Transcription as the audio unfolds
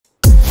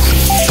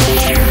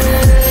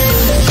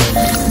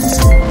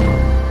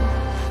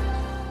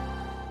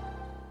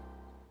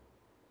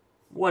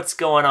What's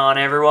going on,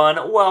 everyone?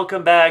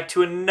 Welcome back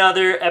to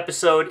another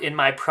episode in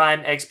my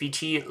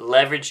PrimeXBT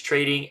leverage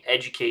trading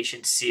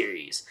education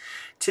series.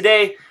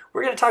 Today,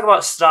 we're going to talk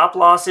about stop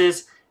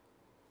losses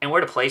and where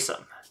to place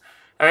them.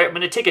 All right, I'm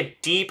going to take a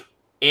deep,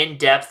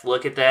 in-depth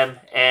look at them,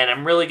 and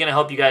I'm really going to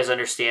help you guys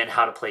understand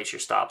how to place your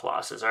stop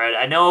losses. All right,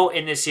 I know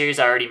in this series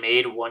I already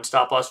made one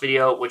stop loss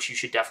video, which you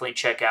should definitely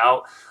check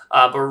out,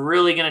 but we're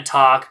really going to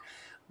talk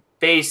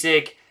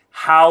basic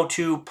how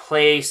to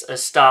place a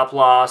stop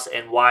loss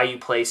and why you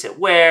place it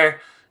where,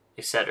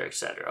 etc.,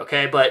 etc.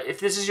 Okay, but if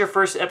this is your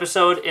first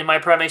episode in my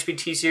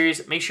PrimeXBT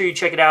series, make sure you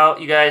check it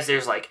out, you guys.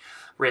 There's like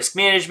risk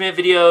management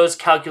videos,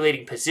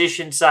 calculating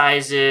position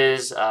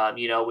sizes, when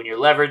you're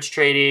leverage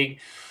trading.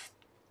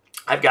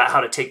 I've got how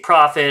to take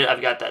profit.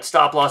 I've got that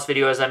stop loss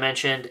video, as I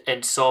mentioned,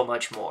 and so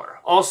much more.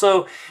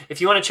 Also,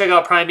 if you want to check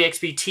out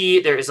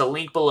PrimeXBT, there is a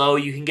link below.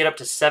 You can get up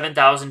to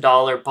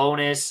 $7,000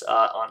 bonus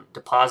on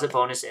deposit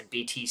bonus and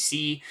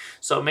BTC.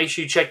 So make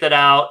sure you check that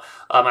out.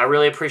 I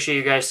really appreciate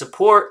you guys'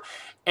 support.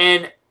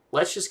 And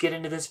let's just get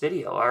into this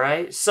video, all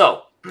right?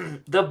 So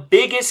the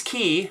biggest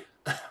key,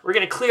 we're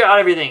going to clear out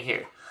everything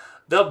here.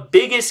 The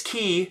biggest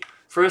key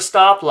for a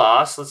stop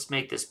loss, let's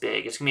make this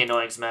big. It's going to be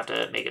annoying because I'm going to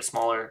have to make it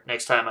smaller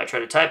next time I try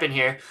to type in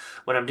here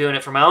when I'm doing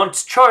it for my own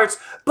charts.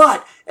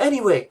 But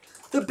anyway,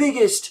 the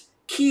biggest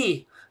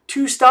key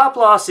to stop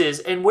losses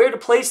and where to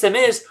place them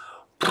is...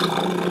 What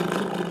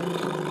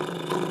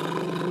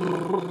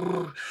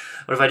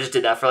if I just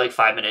did that for like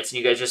 5 minutes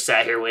and you guys just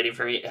sat here waiting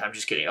for me? I'm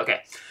just kidding. Okay.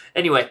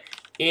 Anyway,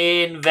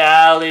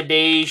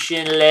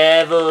 invalidation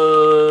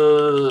levels.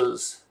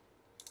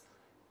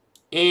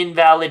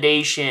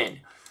 Invalidation.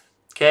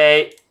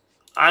 Okay.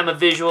 I'm a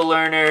visual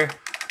learner.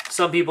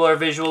 Some people are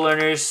visual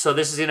learners, so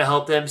this is going to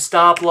help them.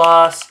 Stop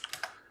loss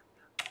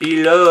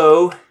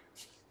below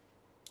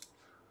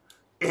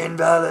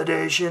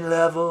invalidation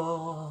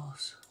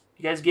levels.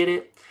 You guys get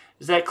it?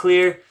 Is that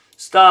clear?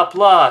 Stop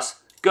loss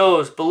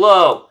goes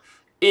below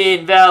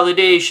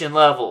invalidation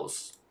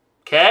levels.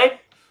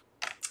 Okay?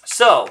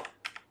 So,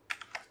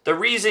 the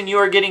reason you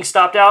are getting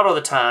stopped out all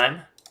the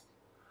time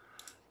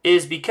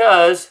is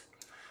because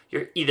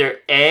you're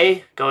either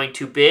A, going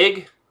too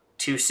big,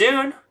 too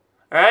soon,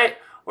 all right?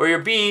 Or you're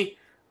B,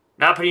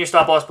 not putting your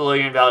stop loss below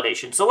your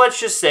invalidation. So let's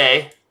just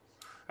say,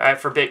 all right,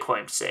 for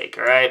Bitcoin's sake,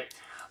 all right?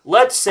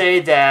 Let's say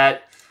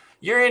that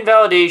your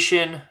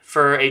invalidation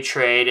for a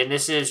trade, and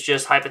this is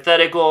just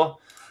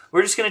hypothetical,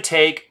 we're just going to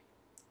take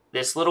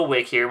this little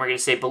wick here, and we're going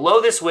to say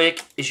below this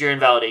wick is your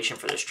invalidation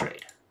for this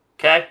trade,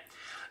 okay?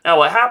 Now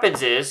what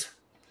happens is,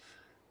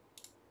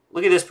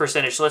 look at this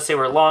percentage. So let's say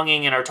we're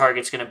longing, and our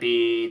target's going to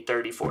be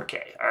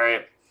 34K, all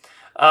right?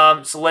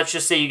 So let's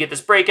just say you get this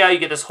breakout, you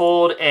get this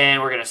hold,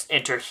 and we're going to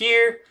enter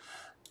here,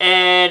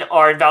 and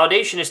our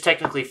invalidation is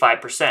technically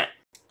 5%,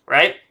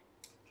 right?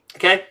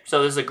 Okay,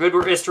 so this is a good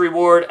risk to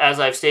reward, as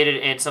I've stated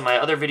in some of my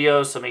other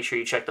videos, so make sure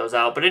you check those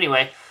out. But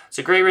anyway, it's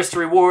a great risk to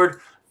reward,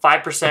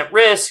 5%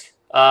 risk,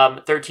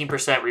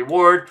 13%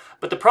 reward.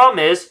 But the problem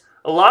is,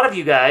 a lot of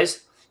you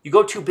guys, you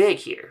go too big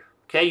here,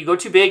 okay? You go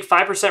too big,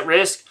 5%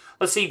 risk.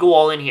 Let's say you go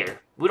all in here.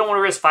 We don't want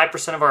to risk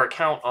 5% of our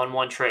account on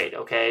one trade,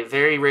 okay?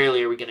 Very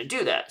rarely are we going to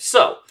do that.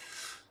 So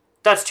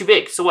that's too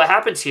big. So what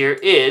happens here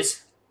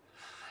is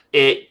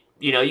you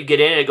get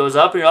in, it goes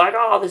up, and you're like,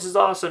 oh, this is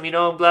awesome.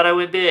 I'm glad I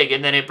went big.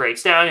 And then it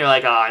breaks down. You're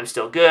like, oh, I'm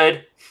still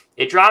good.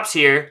 It drops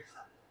here,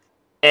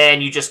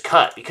 and you just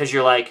cut because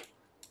you're like,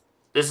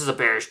 this is a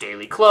bearish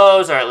daily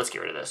close. All right, let's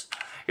get rid of this.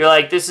 You're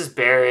like, this is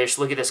bearish.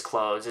 Look at this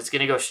close. It's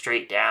going to go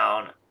straight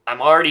down.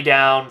 I'm already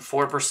down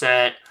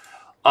 4%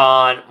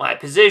 on my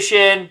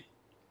position.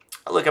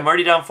 Look, I'm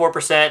already down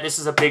 4%. This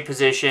is a big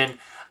position.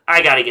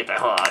 I got to get the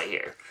hell out of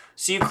here.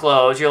 So you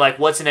close. You're like,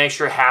 what's an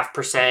extra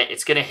 0.5%?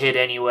 It's going to hit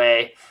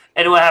anyway.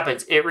 And what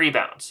happens? It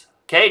rebounds.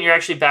 Okay? And you're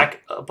actually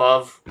back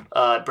above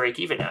break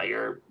even now.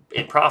 You're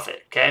in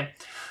profit. Okay?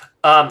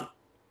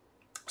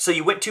 So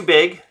you went too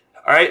big.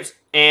 All right?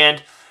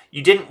 And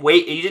you didn't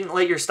wait. You didn't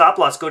let your stop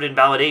loss go to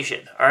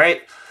invalidation. All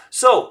right?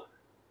 So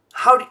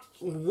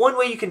one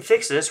way you can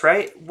fix this,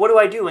 right? What do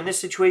I do in this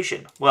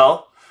situation?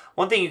 Well,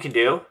 one thing you can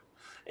do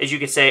is you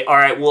could say, all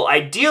right, well,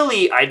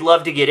 ideally, I'd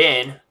love to get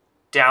in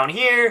down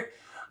here.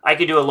 I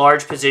could do a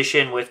large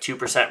position with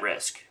 2%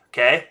 risk,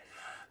 okay?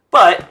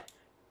 But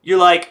you're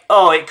like,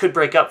 oh, it could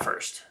break up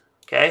first,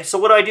 okay? So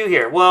what do I do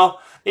here?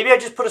 Well, maybe I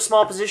just put a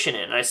small position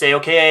in. I say,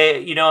 okay,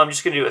 I'm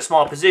just going to do a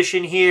small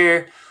position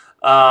here.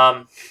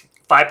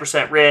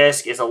 5%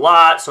 risk is a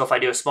lot, so if I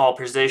do a small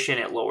position,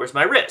 it lowers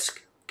my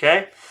risk,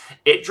 okay?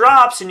 It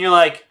drops, and you're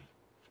like,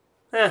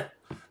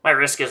 my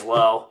risk is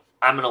low.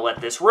 I'm going to let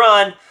this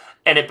run.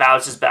 And it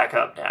bounces back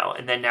up now.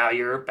 And then now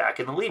you're back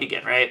in the lead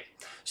again, right?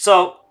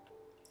 So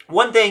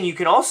one thing you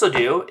can also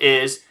do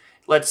is,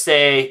 let's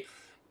say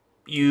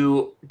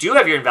you do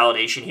have your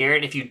invalidation here.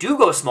 And if you do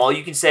go small,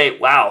 you can say,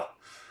 wow,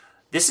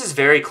 this is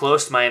very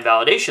close to my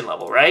invalidation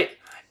level, right?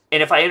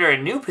 And if I enter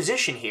a new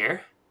position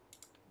here,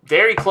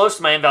 very close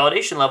to my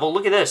invalidation level,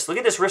 look at this. Look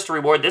at this risk to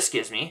reward this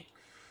gives me.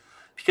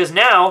 Because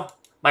now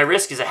my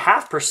risk is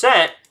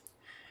 0.5%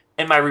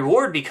 and my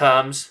reward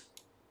becomes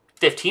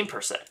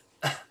 15%.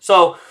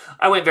 So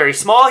I went very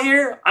small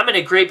here. I'm in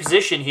a great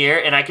position here,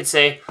 and I could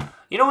say,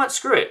 you know what,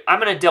 screw it. I'm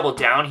going to double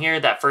down here.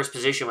 That first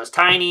position was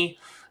tiny.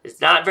 It's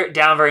not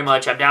down very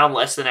much. I'm down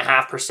less than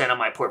 0.5% on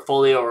my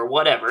portfolio or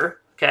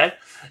whatever, okay?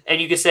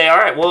 And you could say, all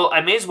right, well,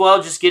 I may as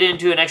well just get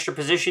into an extra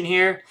position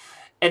here.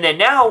 And then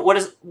now, what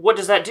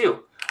does that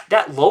do?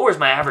 That lowers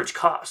my average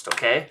cost,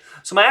 okay?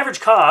 So my average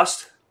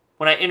cost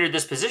when I entered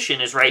this position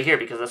is right here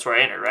because that's where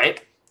I entered,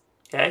 right?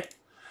 Okay?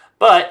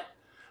 But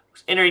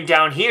entering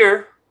down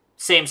here,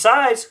 same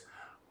size,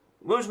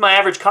 moves my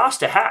average cost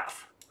to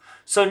half.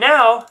 So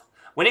now,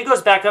 when it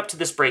goes back up to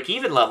this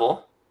break-even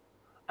level,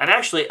 I'm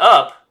actually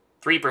up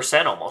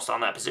 3% almost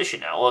on that position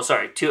now. Well,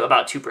 sorry,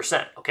 about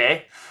 2%,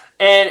 okay?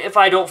 And if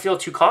I don't feel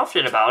too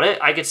confident about it,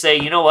 I could say,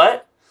 you know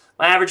what?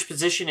 My average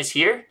position is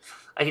here.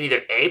 I can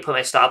either A, put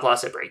my stop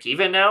loss at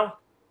break-even now.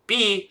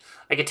 B,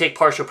 I can take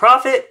partial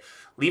profit,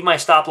 leave my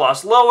stop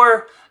loss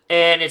lower,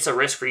 and it's a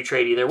risk-free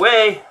trade either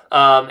way.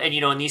 And,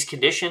 you know, in these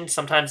conditions,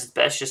 sometimes it's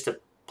best just to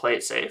play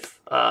it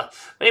safe.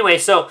 Anyway,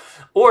 so,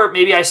 or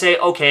maybe I say,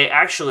 okay,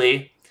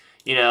 actually,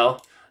 you know,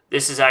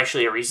 this is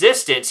actually a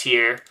resistance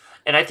here,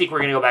 and I think we're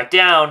going to go back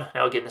down.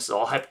 Now, again, this is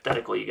all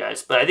hypothetical, you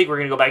guys, but I think we're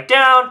going to go back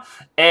down,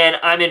 and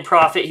I'm in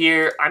profit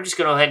here. I'm just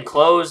going to go ahead and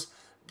close.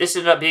 This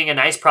ended up being a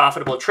nice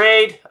profitable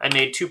trade. I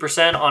made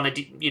 2% on a,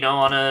 you know,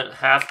 on a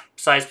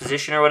half-size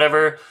position or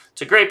whatever.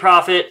 It's a great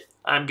profit.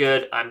 I'm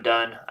good. I'm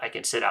done. I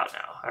can sit out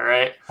now. All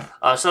right.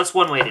 So that's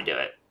one way to do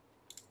it.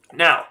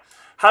 Now,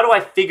 how do I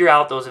figure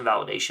out those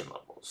invalidation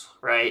levels?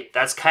 Right.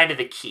 That's kind of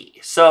the key.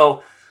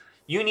 So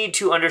you need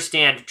to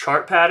understand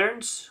chart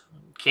patterns,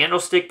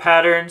 candlestick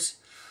patterns,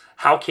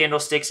 how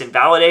candlesticks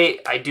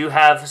invalidate. I do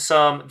have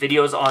some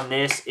videos on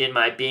this in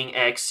my Bing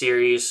X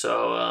series,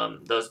 so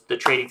the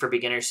Trading for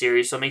Beginners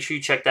series. So make sure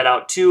you check that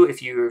out too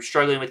if you're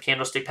struggling with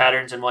candlestick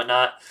patterns and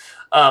whatnot.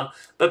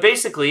 But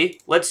basically,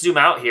 let's zoom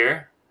out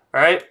here,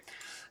 all right?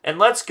 And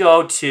let's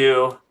go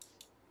to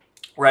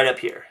right up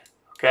here,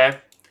 okay?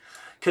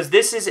 Because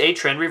this is a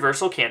trend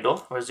reversal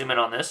candle. We'll zoom in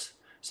on this.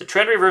 It's a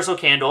trend reversal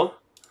candle.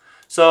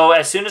 So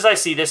as soon as I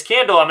see this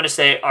candle, I'm going to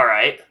say, all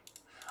right,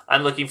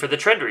 I'm looking for the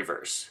trend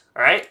reverse,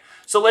 all right?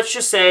 So let's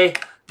just say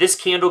this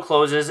candle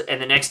closes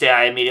and the next day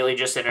I immediately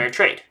just enter a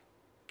trade,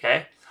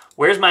 okay?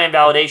 Where's my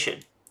invalidation?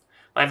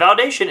 My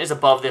invalidation is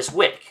above this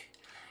wick.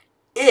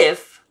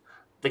 If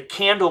the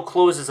candle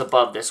closes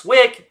above this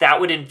wick, that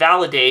would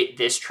invalidate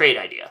this trade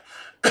idea.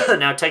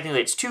 Now,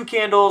 technically it's 2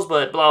 candles,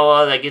 but blah,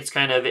 blah, that gets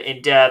kind of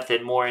in-depth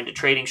and more into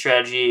trading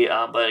strategy.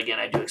 But again,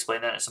 I do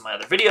explain that in some of my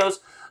other videos.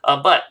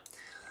 But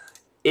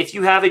if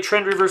you have a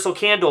trend reversal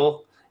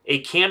candle, a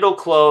candle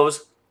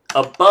close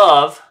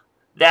above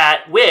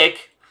that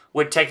wick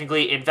would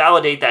technically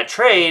invalidate that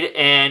trade,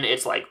 and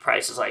it's like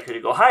price is likely to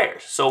go higher.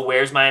 So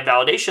where's my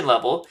invalidation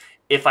level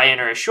if I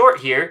enter a short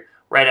here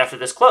right after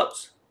this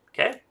close?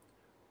 Okay,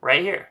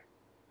 right here.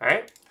 All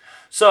right.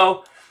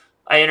 So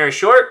I enter a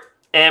short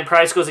and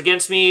price goes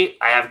against me.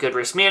 I have good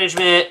risk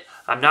management.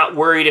 I'm not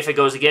worried if it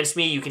goes against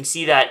me. You can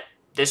see that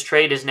this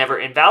trade is never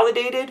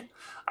invalidated.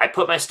 I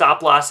put my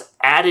stop loss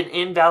at an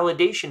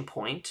invalidation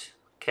point.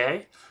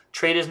 Okay,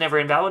 trade is never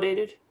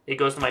invalidated. It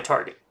goes to my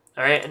target.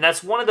 All right, and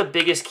that's one of the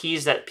biggest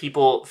keys that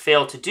people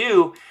fail to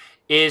do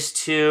is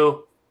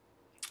to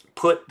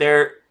put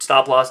their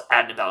stop loss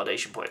at an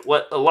invalidation point.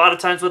 A lot of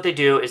times what they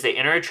do is they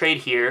enter a trade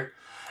here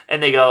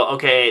and they go,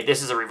 okay,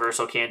 this is a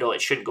reversal candle.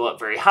 It shouldn't go up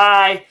very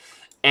high.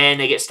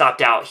 And they get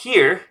stopped out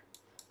here,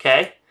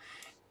 okay?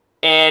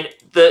 And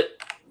the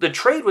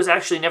trade was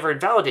actually never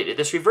invalidated.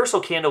 This reversal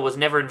candle was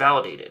never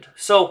invalidated.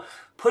 So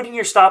putting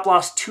your stop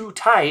loss too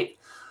tight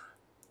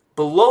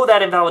below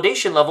that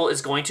invalidation level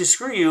is going to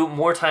screw you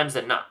more times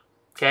than not,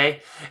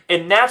 okay?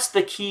 And that's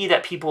the key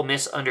that people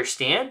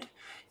misunderstand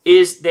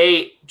is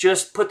they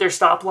just put their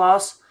stop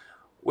loss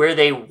where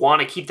they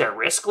want to keep their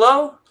risk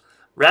low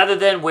rather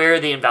than where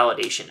the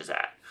invalidation is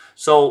at.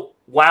 So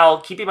while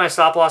keeping my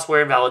stop loss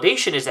where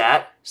invalidation is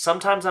at,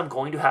 sometimes I'm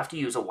going to have to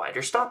use a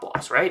wider stop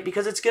loss, right?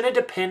 Because it's going to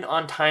depend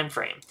on time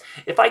frame.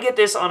 If I get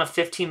this on a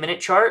 15-minute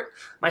chart,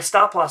 my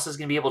stop loss is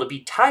going to be able to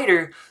be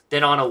tighter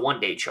than on a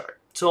one-day chart.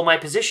 So my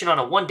position on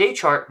a one-day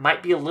chart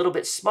might be a little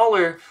bit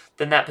smaller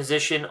than that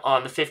position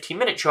on the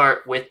 15-minute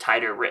chart with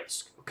tighter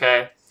risk,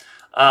 okay?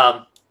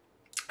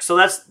 So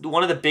that's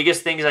one of the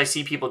biggest things I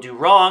see people do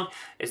wrong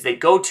is they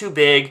go too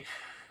big.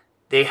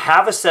 They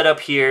have a setup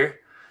here.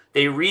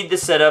 They read the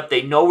setup.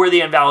 They know where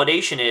the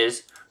invalidation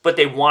is, but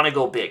they want to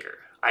go bigger.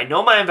 I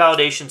know my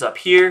invalidation's up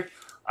here.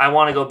 I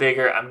want to go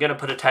bigger. I'm going to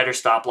put a tighter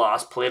stop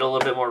loss, play it a little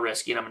bit more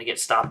risky, and I'm going to get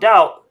stopped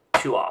out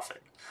too often.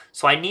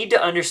 So I need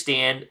to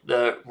understand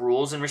the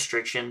rules and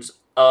restrictions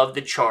of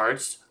the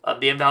charts,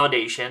 of the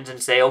invalidations,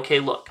 and say, okay,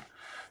 look,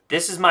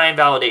 this is my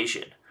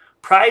invalidation.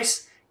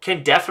 Price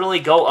can definitely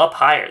go up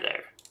higher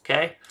there,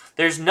 okay?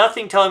 There's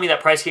nothing telling me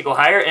that price can go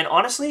higher, and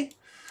honestly,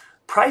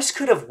 price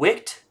could have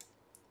wicked.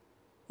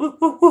 Woo,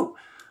 woo, woo.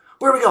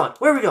 Where are we going?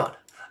 Where are we going?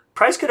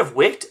 Price could have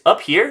wicked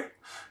up here,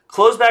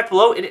 closed back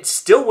below, and it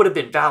still would have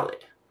been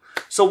valid.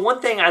 So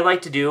one thing I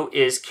like to do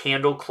is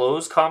candle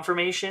close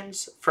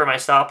confirmations for my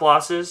stop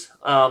losses.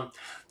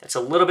 That's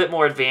a little bit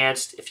more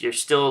advanced. If you're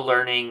still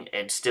learning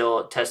and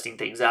still testing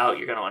things out,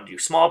 you're going to want to do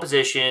small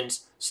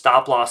positions,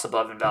 stop loss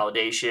above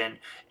invalidation,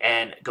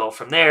 and go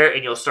from there.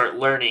 And you'll start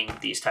learning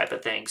these type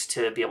of things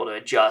to be able to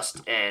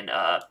adjust and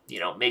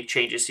make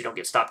changes so you don't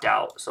get stopped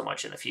out so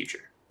much in the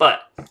future.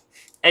 But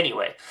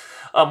anyway,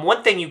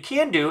 one thing you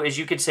can do is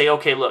you can say,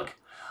 okay, look,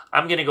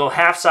 I'm going to go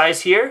half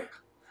size here.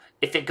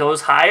 If it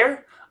goes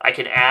higher, I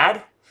can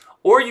add.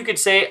 Or you could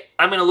say,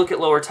 I'm going to look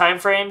at lower time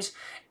frames.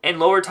 And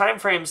lower time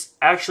frames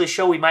actually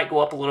show we might go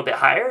up a little bit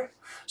higher.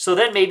 So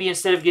then maybe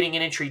instead of getting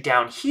an entry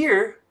down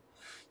here,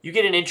 you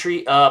get an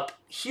entry up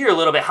here a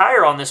little bit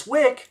higher on this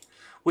wick,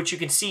 which you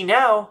can see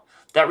now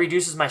that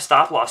reduces my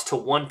stop loss to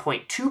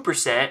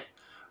 1.2%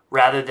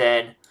 rather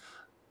than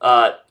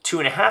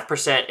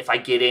 2.5% if I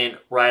get in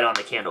right on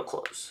the candle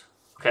close.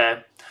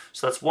 Okay,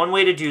 so that's one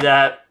way to do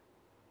that.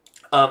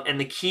 And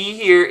the key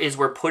here is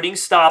we're putting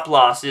stop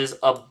losses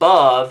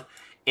above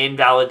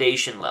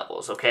invalidation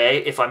levels, okay,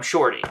 if I'm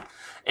shorting.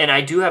 And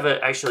I do have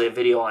actually a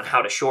video on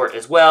how to short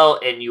as well,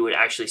 and you would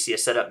actually see a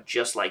setup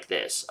just like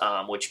this,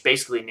 which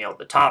basically nailed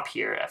the top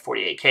here at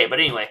 48K. But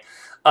anyway,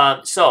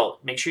 so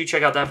make sure you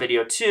check out that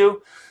video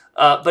too.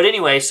 But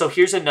anyway, so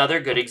here's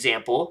another good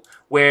example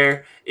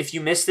where if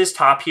you miss this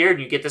top here and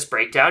you get this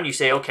breakdown, you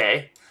say,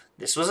 okay,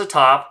 this was a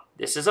top,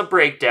 this is a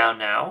breakdown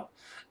now,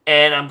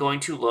 and I'm going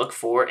to look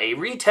for a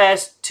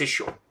retest to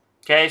short.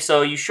 Okay,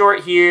 so you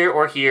short here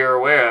or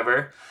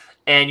wherever,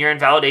 and your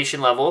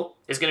invalidation level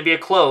is going to be a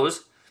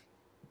close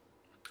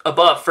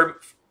above.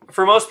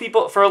 For most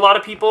people, for a lot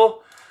of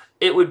people,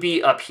 it would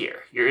be up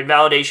here. Your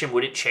invalidation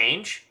wouldn't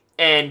change,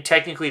 and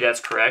technically that's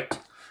correct.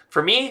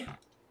 For me,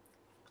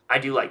 I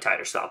do like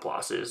tighter stop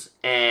losses,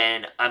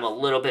 and I'm a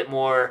little bit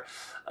more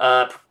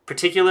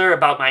particular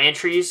about my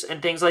entries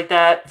and things like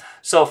that.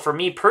 So for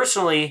me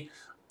personally,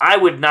 I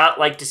would not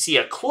like to see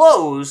a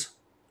close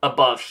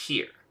above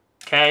here,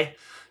 okay?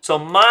 So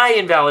my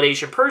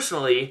invalidation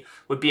personally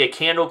would be a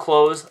candle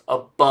close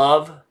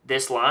above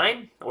this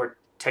line, or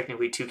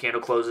technically two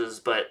candle closes,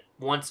 but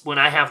when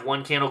I have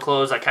one candle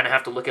close, I kind of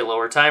have to look at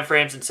lower time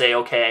frames and say,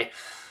 okay,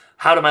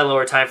 how do my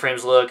lower time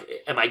frames look?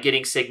 Am I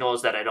getting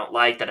signals that I don't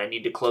like, that I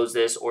need to close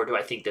this, or do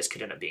I think this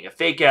could end up being a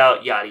fake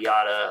out? Yada,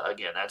 yada.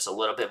 Again, that's a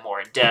little bit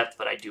more in depth,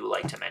 but I do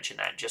like to mention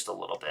that just a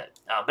little bit.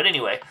 But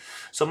anyway,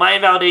 so my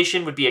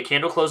invalidation would be a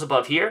candle close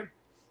above here.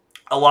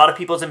 A lot of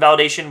people's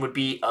invalidation would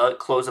be a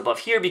close above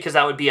here because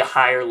that would be a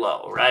higher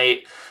low,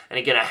 right? And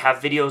again, I have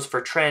videos for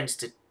trends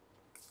to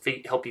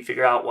help you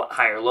figure out what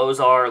higher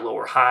lows are,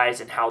 lower highs,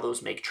 and how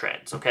those make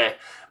trends, okay?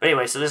 But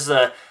anyway, so this is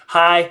a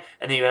high,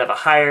 and then you have a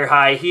higher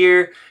high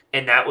here,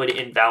 and that would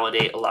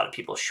invalidate a lot of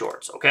people's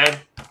shorts,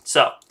 okay?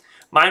 So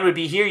mine would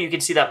be here. You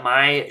can see that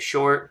my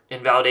short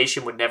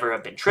invalidation would never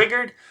have been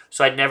triggered,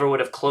 so I never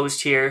would have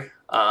closed here,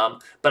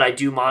 but I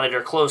do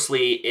monitor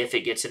closely if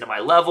it gets into my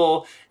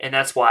level, and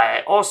that's why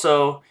I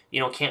also,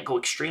 can't go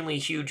extremely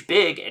huge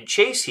big and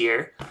chase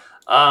here,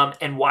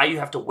 and why you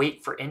have to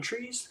wait for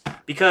entries,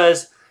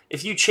 because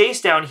if you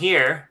chase down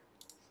here,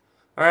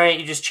 all right,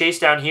 you just chase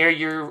down here,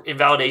 your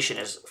invalidation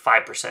is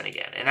 5%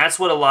 again. And that's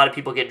what a lot of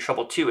people get in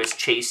trouble too, is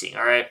chasing,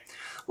 all right?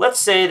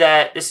 Let's say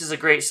that this is a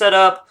great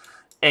setup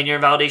and your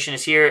invalidation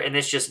is here and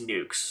this just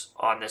nukes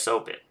on this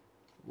open.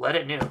 Let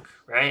it nuke,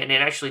 right? And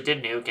it actually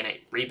did nuke and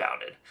it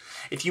rebounded.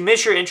 If you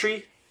miss your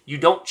entry, you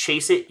don't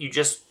chase it, you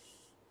just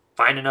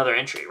find another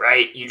entry,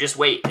 right? You just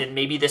wait, and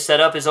maybe the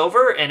setup is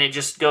over and it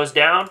just goes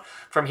down.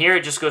 From here,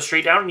 it just goes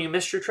straight down and you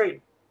missed your trade.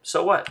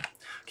 So what?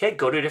 Okay,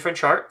 go to a different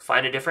chart,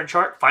 find a different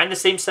chart, find the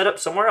same setup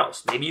somewhere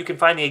else. Maybe you can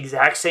find the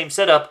exact same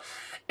setup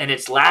and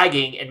it's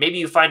lagging, and maybe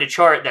you find a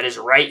chart that is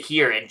right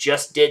here and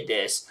just did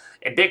this,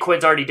 and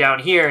Bitcoin's already down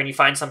here, and you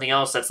find something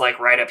else that's like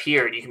right up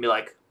here, and you can be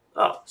like,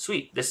 oh,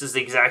 sweet, this is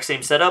the exact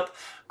same setup,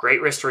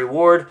 great risk to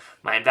reward,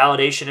 my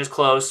invalidation is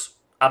close,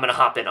 I'm going to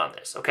hop in on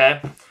this,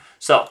 okay?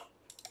 So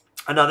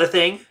another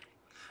thing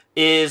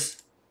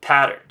is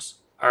patterns,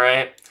 all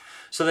right?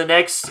 So the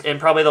next and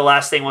probably the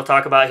last thing we'll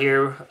talk about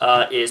here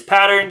is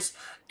patterns,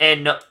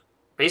 and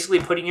basically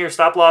putting your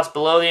stop loss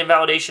below the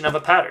invalidation of a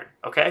pattern,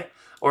 okay?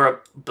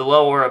 Or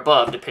below or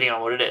above, depending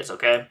on what it is,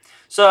 okay?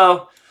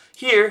 So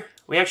here,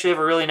 we actually have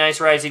a really nice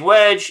rising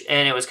wedge,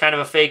 and it was kind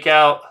of a fake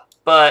out,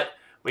 but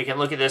we can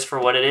look at this for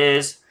what it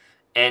is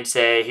and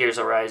say, here's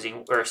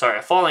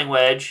a falling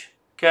wedge,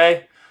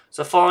 okay? It's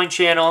a falling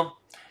channel,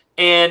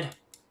 and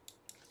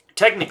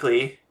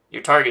technically,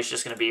 your target's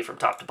just going to be from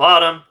top to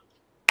bottom.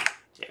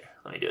 Here,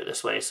 let me do it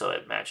this way so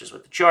it matches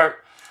with the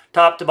chart.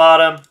 Top to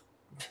bottom.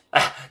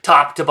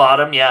 Top to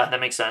bottom, yeah, that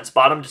makes sense.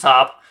 Bottom to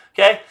top,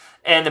 okay?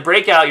 And the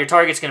breakout, your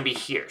target's going to be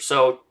here.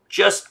 So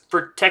just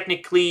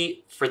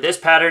technically for this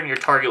pattern, your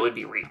target would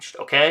be reached,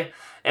 okay?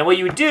 And what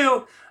you would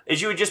do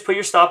is you would just put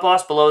your stop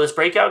loss below this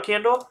breakout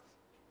candle,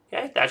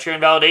 okay? That's your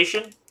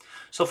invalidation.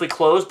 So if we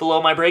close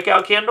below my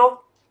breakout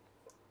candle,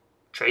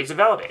 trade's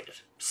invalidated.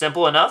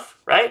 Simple enough,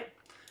 right?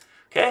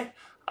 Okay,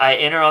 I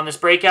enter on this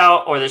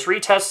breakout or this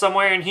retest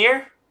somewhere in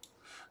here.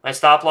 My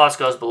stop loss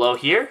goes below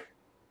here,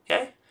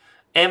 okay?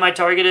 And my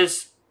target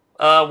is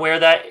where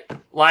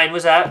that line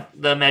was at,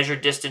 the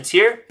measured distance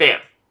here. Bam.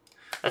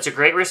 That's a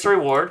great risk to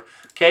reward.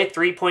 Okay,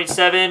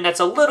 3.7. That's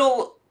a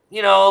little,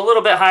 a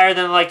little bit higher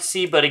than I'd like to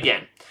see, but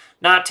again,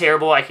 not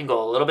terrible. I can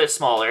go a little bit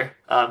smaller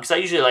because I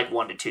usually like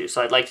 1 to 2,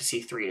 so I'd like to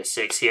see 3 to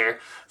 6 here.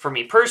 For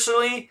me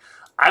personally,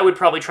 I would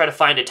probably try to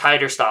find a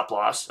tighter stop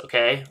loss,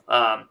 okay?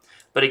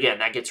 But again,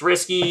 that gets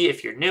risky.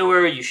 If you're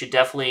newer, you should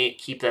definitely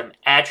keep them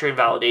at your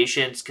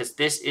invalidations because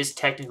this is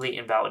technically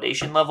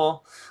invalidation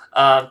level.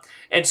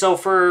 And so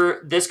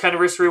for this kind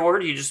of risk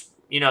reward, you just,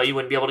 you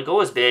wouldn't be able to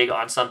go as big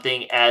on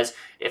something as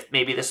if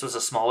maybe this was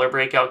a smaller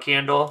breakout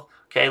candle.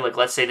 Okay, like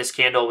let's say this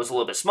candle was a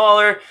little bit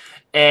smaller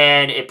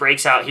and it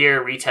breaks out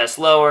here, retests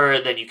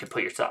lower, then you can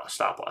put your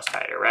stop loss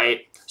tighter,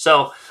 right?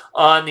 So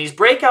on these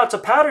breakouts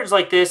of patterns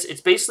like this,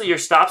 it's basically your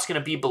stop's going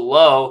to be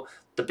below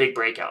the big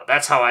breakout.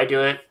 That's how I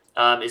do it,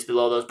 is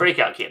below those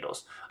breakout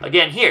candles.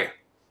 Again, here,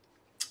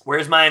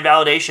 where's my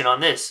invalidation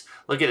on this?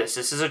 Look at this.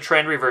 This is a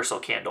trend reversal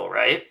candle,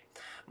 right?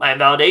 My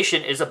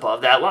invalidation is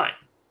above that line.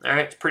 All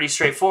right, it's pretty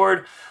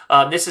straightforward.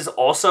 This is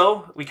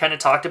also, we kind of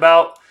talked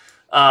about,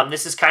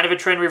 this is kind of a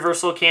trend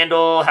reversal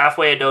candle,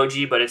 halfway a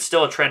doji, but it's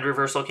still a trend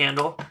reversal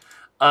candle.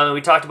 We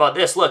talked about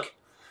this. Look,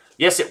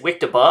 yes, it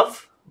wicked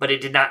above, but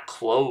it did not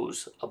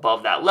close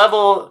above that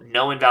level.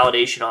 No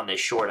invalidation on this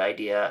short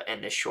idea,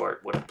 and this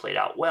short would have played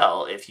out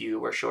well if you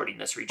were shorting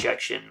this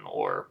rejection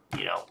or,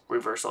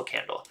 reversal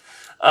candle.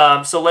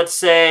 So let's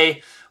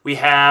say we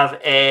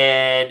have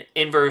an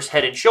inverse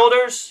head and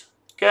shoulders,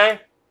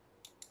 okay?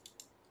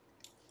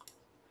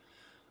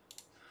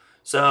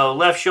 So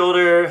left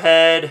shoulder,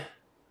 head,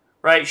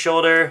 right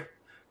shoulder.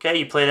 Okay,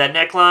 you play that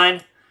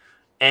neckline.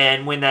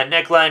 And when that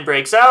neckline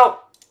breaks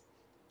out,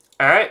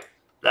 all right,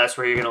 that's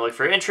where you're going to look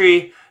for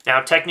entry. Now,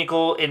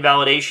 technical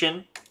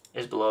invalidation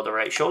is below the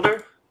right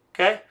shoulder.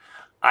 Okay,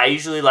 I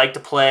usually like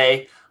to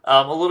play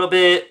a little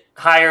bit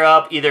higher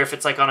up, either if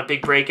it's like on a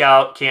big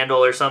breakout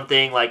candle or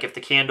something, like if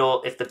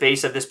the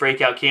base of this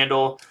breakout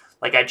candle,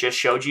 like I just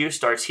showed you,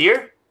 starts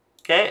here.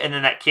 Okay, and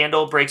then that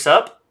candle breaks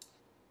up.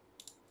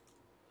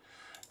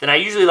 Then I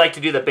usually like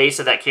to do the base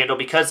of that candle,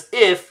 because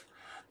if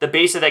the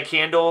base of that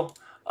candle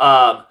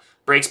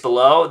breaks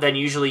below, then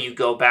usually you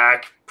go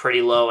back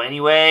pretty low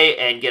anyway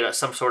and get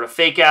some sort of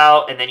fake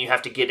out, and then you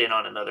have to get in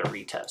on another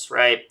retest,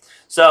 right?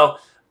 So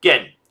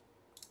again,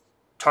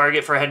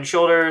 target for head and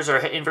shoulders or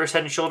inverse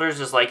head and shoulders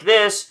is like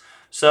this.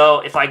 So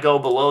if I go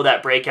below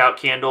that breakout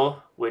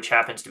candle, which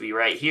happens to be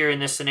right here in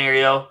this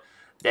scenario,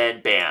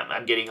 then bam,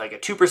 I'm getting like a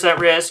 2%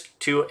 risk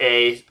to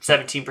a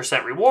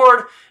 17%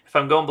 reward. If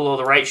I'm going below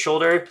the right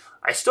shoulder,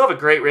 I still have a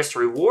great risk to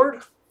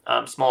reward,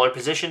 smaller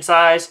position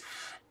size,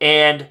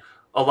 and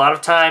a lot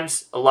of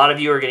times, a lot of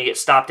you are going to get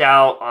stopped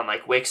out on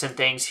like wicks and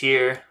things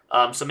here.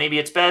 So maybe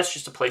it's best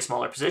just to play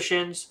smaller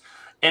positions.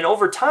 And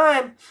over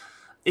time,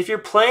 if you're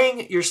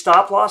playing your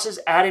stop losses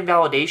at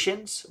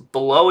invalidations,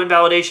 below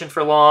invalidation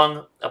for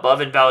long, above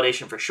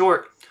invalidation for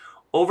short,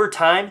 over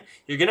time,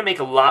 you're going to make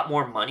a lot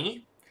more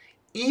money,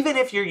 even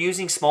if you're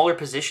using smaller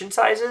position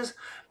sizes,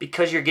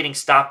 because you're getting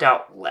stopped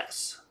out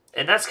less.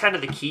 And that's kind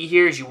of the key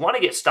here, is you want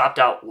to get stopped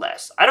out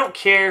less. I don't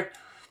care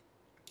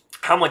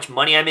how much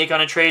money I make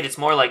on a trade. It's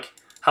more like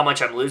how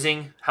much I'm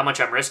losing, how much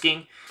I'm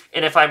risking.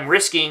 And if I'm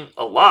risking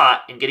a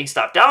lot and getting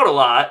stopped out a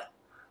lot,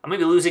 I'm going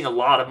to be losing a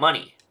lot of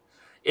money.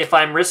 If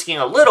I'm risking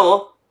a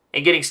little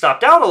and getting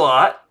stopped out a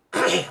lot,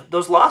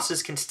 those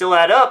losses can still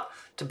add up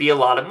to be a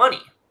lot of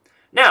money.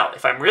 Now,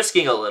 if I'm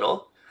risking a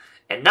little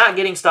and not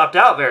getting stopped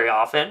out very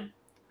often,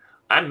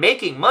 I'm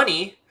making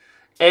money,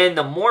 and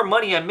the more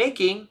money I'm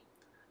making,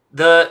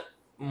 the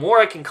more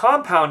I can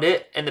compound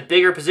it, and the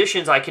bigger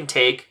positions I can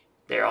take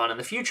there on in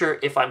the future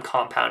if I'm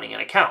compounding an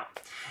account.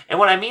 And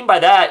what I mean by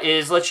that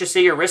is, let's just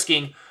say you're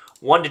risking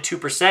 1 to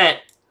 2%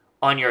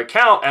 on your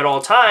account at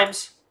all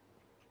times,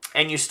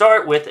 and you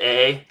start with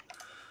a...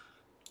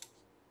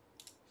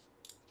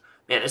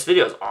 Man, this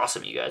video is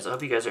awesome, you guys. I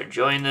hope you guys are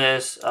enjoying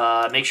this.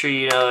 Make sure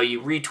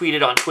you retweet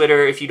it on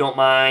Twitter if you don't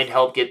mind.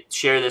 Help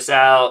share this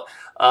out.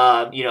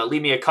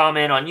 Leave me a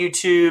comment on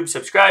YouTube.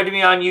 Subscribe to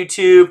me on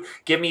YouTube.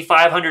 Give me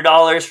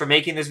 $500 for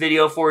making this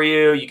video for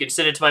you. You can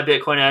send it to my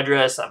Bitcoin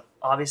address. I'm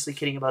obviously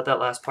kidding about that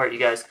last part, you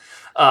guys.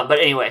 But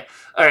anyway,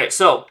 all right.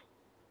 So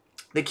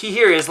the key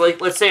here is,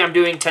 like, let's say I have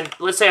a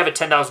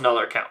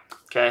 $10,000 account.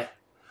 Okay.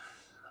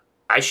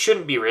 I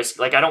shouldn't be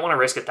I don't want to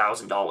risk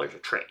 $1,000 a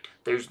trade.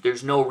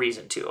 There's no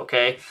reason to,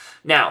 okay?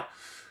 Now,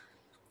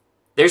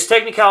 there's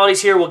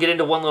technicalities here. We'll get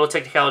into one little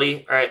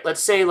technicality. All right,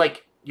 let's say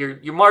like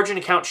your margin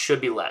account should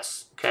be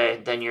less,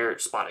 okay, than your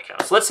spot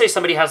account. So let's say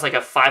somebody has like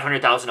a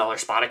 $500,000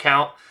 spot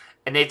account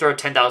and they throw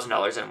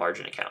 $10,000 in a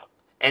margin account.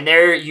 And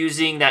they're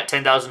using that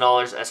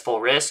 $10,000 as full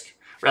risk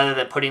rather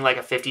than putting like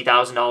a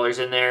 $50,000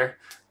 in there,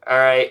 all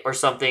right, or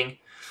something.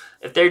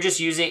 If they're just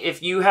using,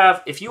 if you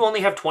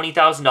only have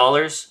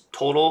 $20,000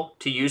 total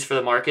to use for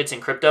the markets in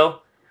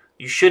crypto,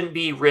 you shouldn't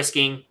be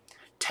risking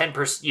 10%,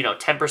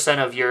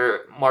 10% of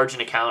your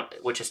margin account,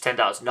 which is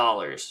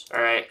 $10,000.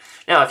 All right.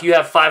 Now, if you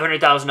have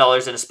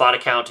 $500,000 in a spot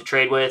account to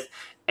trade with,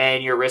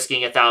 and you're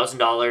risking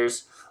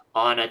 $1,000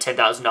 on a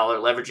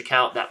 $10,000 leverage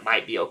account, that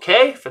might be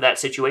okay for that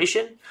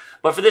situation.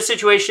 But for this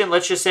situation,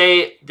 let's just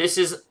say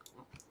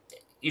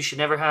you should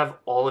never have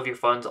all of your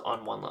funds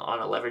on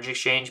a leverage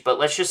exchange, but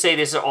let's just say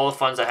these are all the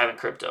funds I have in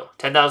crypto.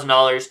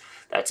 $10,000,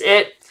 that's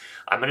it.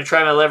 I'm going to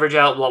try my leverage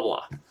out, blah,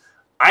 blah.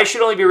 I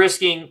should only be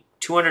risking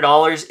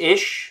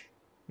 $200-ish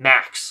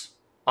max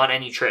on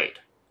any trade,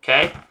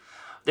 okay?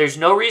 There's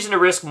no reason to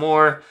risk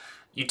more.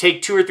 You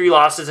take 2 or 3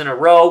 losses in a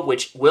row,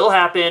 which will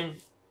happen.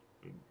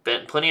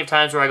 Been plenty of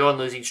times where I go on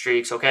losing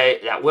streaks, okay?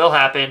 That will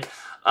happen.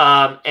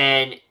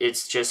 And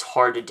it's just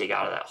hard to dig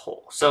out of that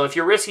hole. So if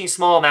you're risking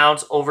small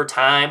amounts over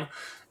time,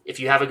 if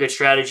you have a good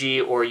strategy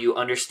or you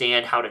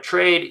understand how to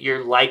trade,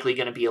 you're likely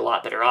going to be a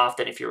lot better off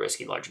than if you're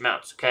risking large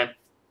amounts, okay?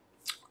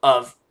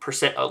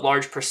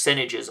 Large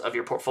percentages of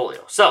your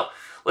portfolio. So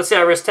let's say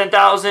I risk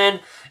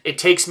 10,000. It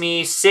takes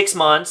me 6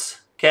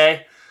 months,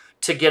 okay,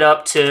 to get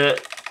up to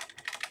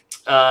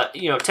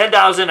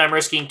 10,000. I'm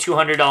risking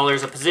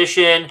 $200 a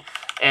position,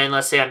 and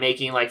let's say I'm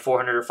making like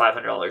 $400 or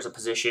 $500 a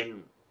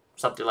position,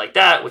 something like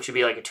that, which would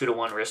be like a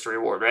 2-to-1 risk to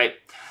reward, right?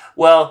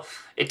 Well,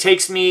 it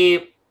takes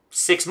me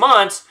 6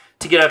 months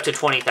to get up to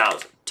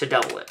 20,000 to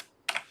double it.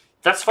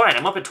 That's fine.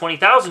 I'm up at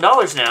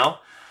 $20,000 now.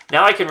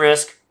 Now I can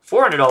risk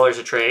 $400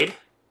 a trade,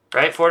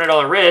 right?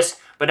 $400 risk,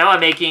 but now I'm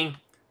making,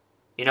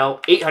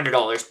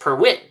 $800 per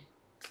win.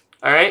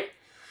 All right.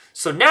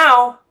 So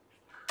now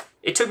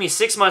it took me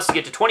 6 months to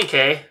get to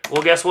 20K.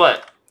 Well, guess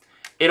what?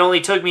 It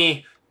only took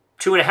me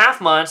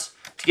 2.5 months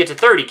to get to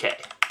 30K.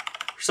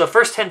 So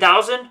first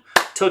 10,000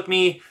 took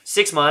me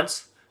 6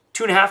 months,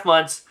 2.5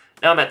 months.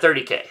 Now I'm at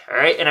 30K. All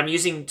right. And I'm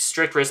using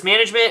strict risk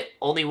management,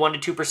 only 1%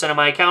 to 2% of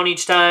my account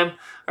each time.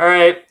 All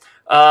right.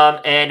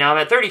 And now I'm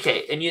at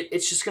 30K, and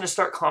it's just going to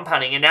start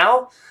compounding. And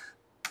now,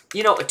 a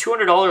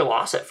 $200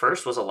 loss at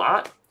first was a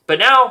lot, but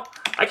now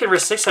I can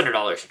risk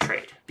 $600 a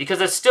trade because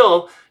that's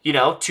still,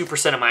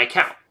 2% of my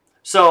account.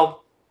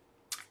 So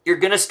you're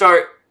going to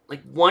start,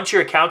 once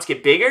your accounts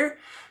get bigger,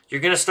 you're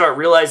going to start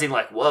realizing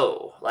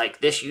whoa,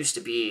 this used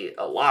to be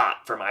a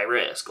lot for my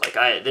risk.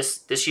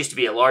 This used to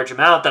be a large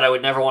amount that I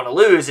would never want to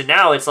lose. And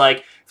now it's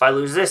if I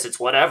lose this, it's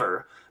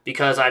whatever,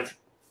 because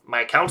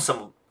my account's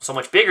so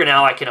much bigger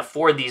now. I can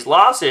afford these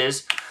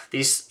losses,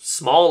 these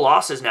small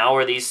losses now,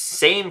 or these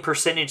same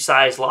percentage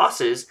size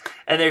losses,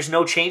 and there's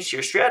no change to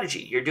your strategy.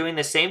 You're doing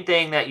the same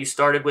thing that you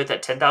started with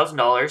at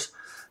 $10,000,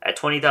 at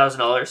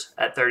 $20,000,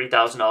 at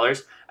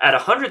 $30,000,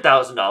 at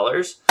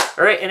 $100,000,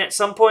 all right? And at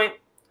some point,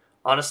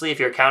 honestly, if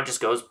your account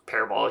just goes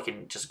parabolic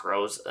and just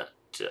grows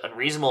to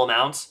unreasonable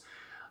amounts,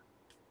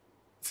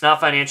 it's not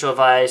financial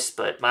advice,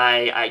 but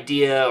my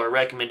idea or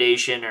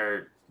recommendation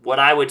or what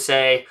I would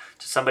say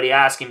to somebody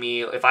asking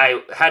me if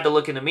I had to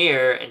look in the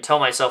mirror and tell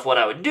myself what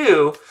I would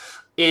do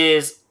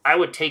is I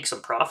would take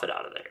some profit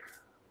out of there,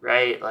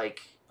 right? And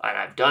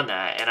I've done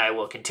that, and I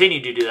will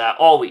continue to do that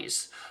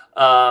always.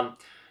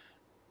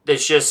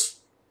 It's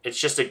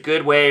just a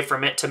good way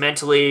to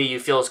mentally, you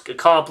feel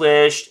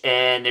accomplished,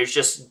 and there's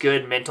just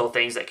good mental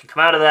things that can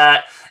come out of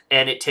that,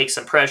 and it takes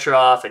some pressure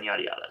off and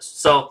yada yada.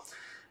 So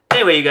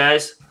anyway, you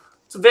guys,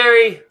 it's a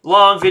very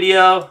long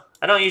video.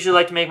 I don't usually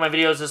like to make my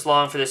videos this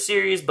long for this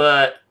series,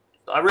 but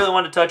I really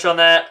want to touch on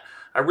that.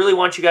 I really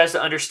want you guys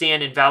to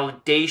understand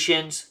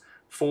invalidations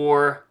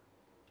for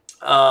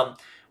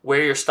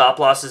where your stop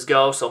losses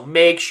go. So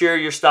make sure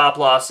your stop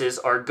losses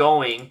are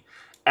going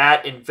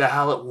at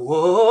invalid.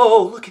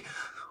 Whoa, look at,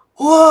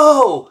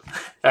 whoa. All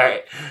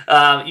right.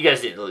 You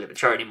guys didn't look at the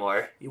chart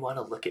anymore. You want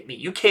to look at me.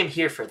 You came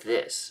here for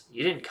this.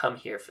 You didn't come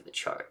here for the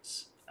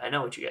charts. I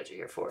know what you guys are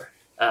here for.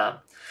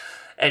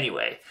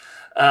 Anyway,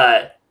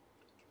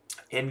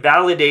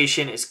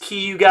 invalidation is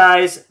key, you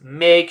guys.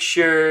 Make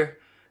sure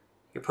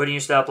you're putting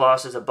your stop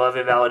losses above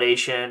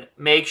invalidation.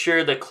 Make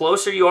sure the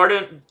closer you are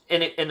to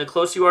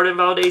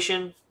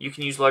invalidation, you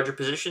can use larger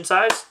position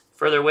size.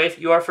 Further away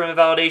you are from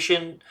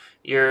invalidation,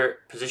 your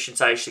position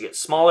size should get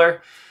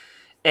smaller.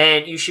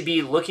 And you should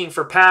be looking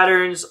for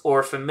patterns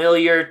or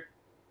familiar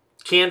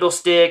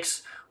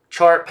candlesticks,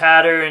 chart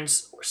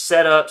patterns, or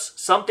setups,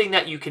 something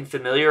that you can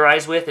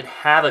familiarize with and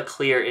have a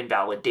clear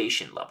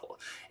invalidation level.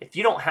 If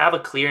you don't have a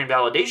clear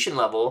invalidation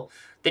level,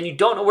 then you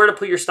don't know where to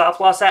put your stop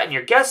loss at, and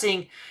you're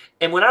guessing.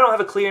 And when I don't have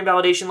a clear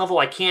invalidation level,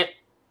 I can't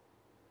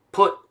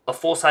put a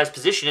full-size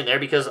position in there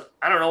because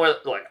I don't know where,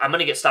 I'm going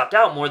to get stopped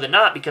out more than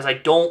not because I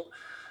don't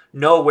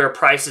know where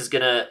price is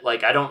going to,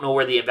 I don't know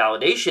where the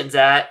invalidation's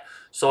at,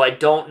 so I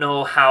don't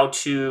know how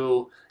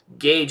to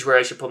gauge where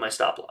I should put my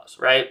stop loss,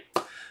 right?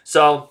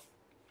 So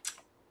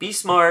be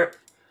smart.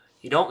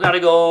 You don't got to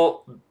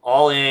go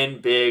all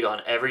in big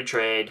on every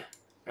trade,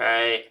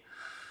 right?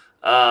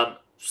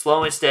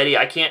 Slow and steady.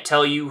 I can't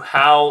tell you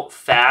how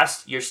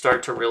fast you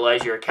start to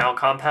realize your account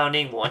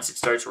compounding once it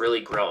starts really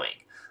growing.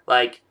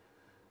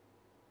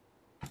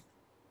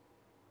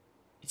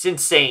 It's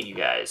insane, you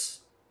guys.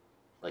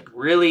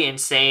 Really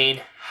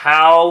insane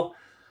how,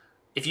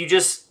 if you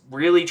just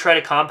really try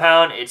to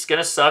compound, it's going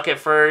to suck at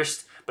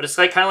first, but it's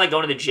kind of like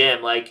going to the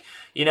gym.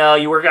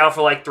 You work out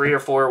for 3 or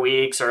 4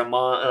 weeks or a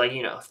month,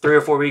 3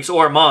 or 4 weeks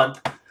or a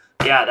month.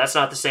 Yeah, that's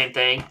not the same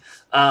thing.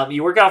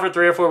 You work out for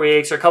 3 or 4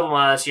 weeks or a couple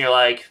months, and you're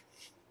like,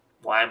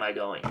 why am I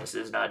going? This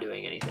is not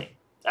doing anything.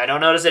 I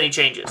don't notice any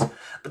changes.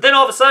 But then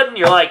all of a sudden,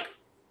 you're like,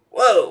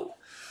 whoa,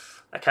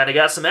 I kind of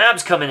got some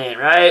abs coming in,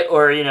 right?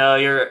 Or, you know,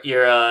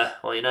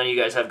 well, none of you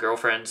guys have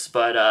girlfriends,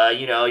 but,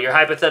 you know, your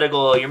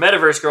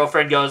metaverse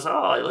girlfriend goes,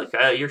 oh, look,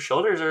 your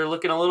shoulders are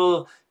looking a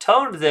little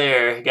toned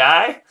there,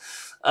 guy.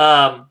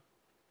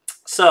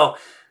 So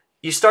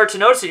you start to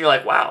notice it, you're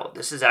like, wow,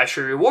 this is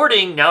actually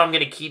rewarding. Now I'm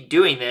going to keep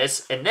doing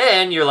this. And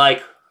then you're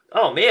like,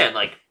 oh, man,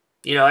 like,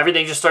 you know,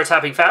 everything just starts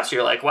happening faster.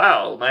 You're like,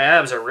 wow, my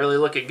abs are really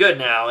looking good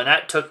now. And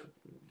that took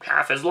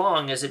half as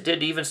long as it did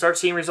to even start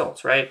seeing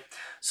results, right?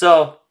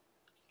 So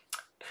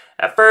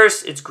at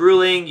first, it's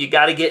grueling. You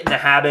got to get into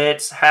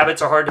habits.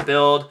 Habits are hard to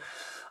build.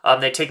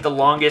 They take the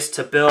longest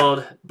to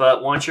build.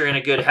 But once you're in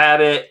a good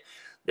habit,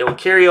 they will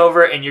carry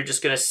over, and you're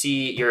just going to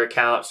see your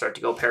account start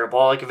to go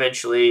parabolic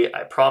eventually.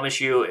 I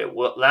promise you, it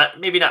will not,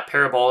 maybe not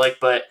parabolic,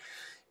 but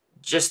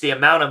just the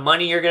amount of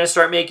money you're going to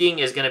start making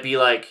is going to be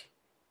like,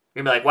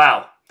 you're going to be like,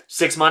 wow,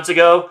 6 months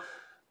ago,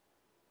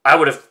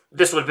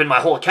 this would have been my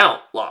whole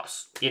account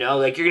loss. You know,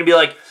 like you're going to be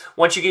like,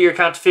 once you get your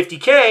account to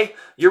 50K,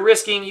 you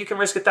can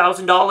risk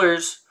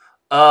 $1,000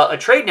 a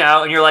trade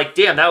now. And you're like,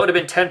 damn, that would have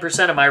been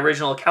 10% of my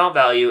original account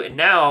value. And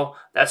now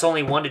that's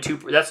only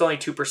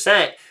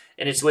 2%.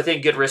 And it's within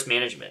good risk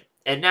management.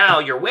 And now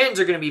your wins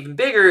are going to be even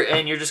bigger,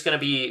 and you're just going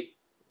to be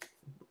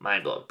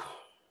mind blown.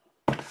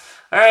 All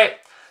right.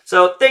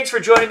 So thanks for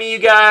joining me, you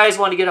guys.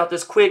 Want to get out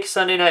this quick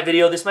Sunday night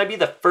video. This might be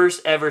the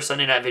first ever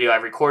Sunday night video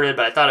I've recorded,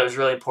 but I thought it was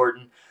really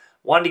important.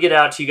 Wanted to get it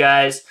out to you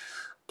guys.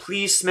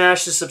 Please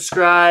smash the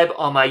subscribe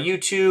on my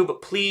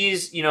YouTube.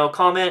 Please, you know,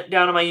 comment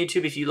down on my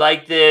YouTube if you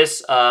like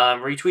this.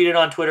 Retweet it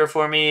on Twitter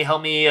for me.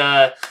 Help me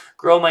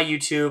grow my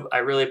YouTube. I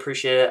really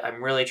appreciate it.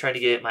 I'm really trying to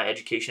get my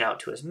education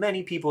out to as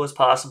many people as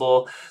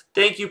possible.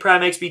 Thank you,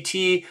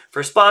 PrimeXBT,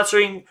 for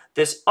sponsoring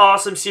this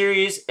awesome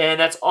series. And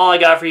that's all I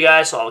got for you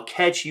guys. So I'll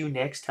catch you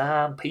next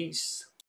time. Peace.